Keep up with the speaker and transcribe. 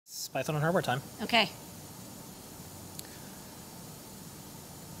It's Python on hardware time. Okay.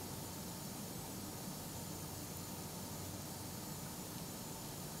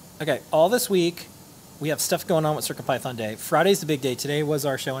 Okay, all this week we have stuff going on with CircuitPython Day. Friday's the big day. Today was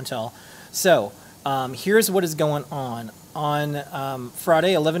our show and tell. So here's what is going on. On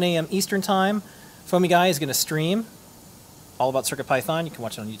Friday, 11 a.m. Eastern Time, Foamy Guy is going to stream all about CircuitPython. You can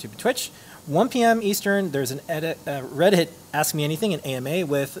watch it on YouTube and Twitch. 1 p.m. Eastern, there's an Reddit Ask Me Anything, an AMA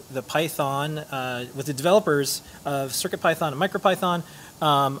with the Python, with the developers of CircuitPython and MicroPython.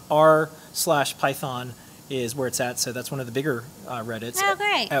 r/Python is where it's at, so that's one of the bigger Reddits. Oh,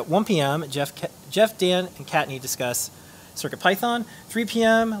 great. At 1 p.m., Jeff, Dan, and Kattni discuss CircuitPython. 3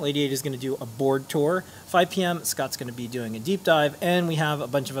 p.m., Ladyada is going to do a board tour. 5 p.m., Scott's going to be doing a deep dive, and we have a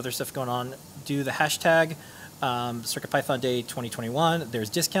bunch of other stuff going on. Do the hashtag CircuitPython Day 2021. There's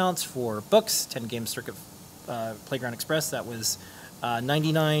discounts for books, 10 games Circuit Playground Express. That was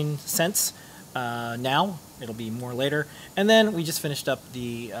 99 cents. Now it'll be more later. And then we just finished up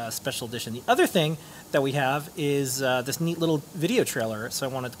the special edition. The other thing that we have is this neat little video trailer, so I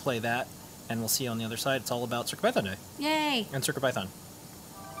wanted to play that, and we'll see you on the other side. It's all about CircuitPython Day. Yay! And CircuitPython.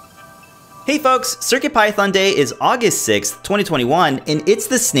 Hey folks, CircuitPython Day is August 6th, 2021, and it's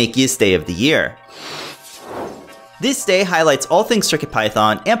the snakiest day of the year. This day highlights all things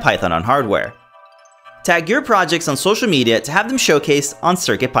CircuitPython and Python on hardware. Tag your projects on social media to have them showcased on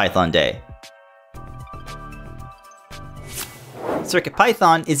CircuitPython Day.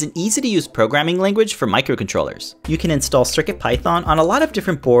 CircuitPython is an easy-to-use programming language for microcontrollers. You can install CircuitPython on a lot of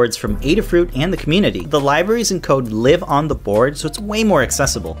different boards from Adafruit and the community. The libraries and code live on the board, so it's way more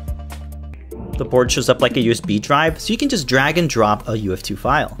accessible. The board shows up like a USB drive, so you can just drag and drop a UF2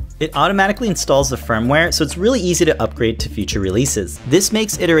 file. It automatically installs the firmware, so it's really easy to upgrade to future releases. This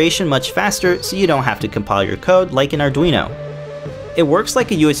makes iteration much faster, so you don't have to compile your code like in Arduino. It works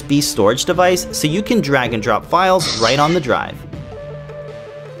like a USB storage device, so you can drag and drop files right on the drive.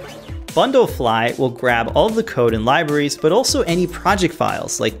 Bundlefly will grab all of the code and libraries, but also any project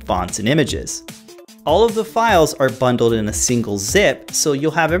files like fonts and images. All of the files are bundled in a single zip, so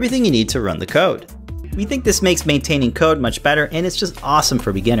you'll have everything you need to run the code. We think this makes maintaining code much better, and it's just awesome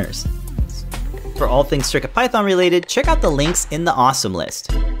for beginners. For all things CircuitPython related, check out the links in the awesome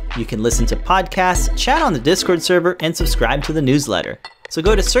list. You can listen to podcasts, chat on the Discord server, and subscribe to the newsletter. So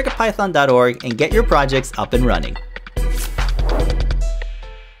go to circuitpython.org and get your projects up and running.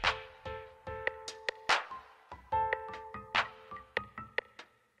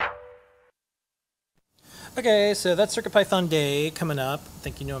 Okay, so that's CircuitPython Day coming up.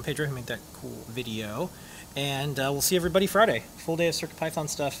 Thank you, Noah and Pedro, who made that cool video. And we'll see everybody Friday. Full day of CircuitPython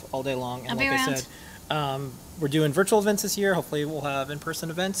stuff all day long. And I'll be like I said, we're doing virtual events this year. Hopefully we'll have in-person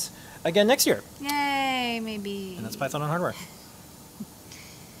events again next year. Yay, maybe. And that's Python on hardware.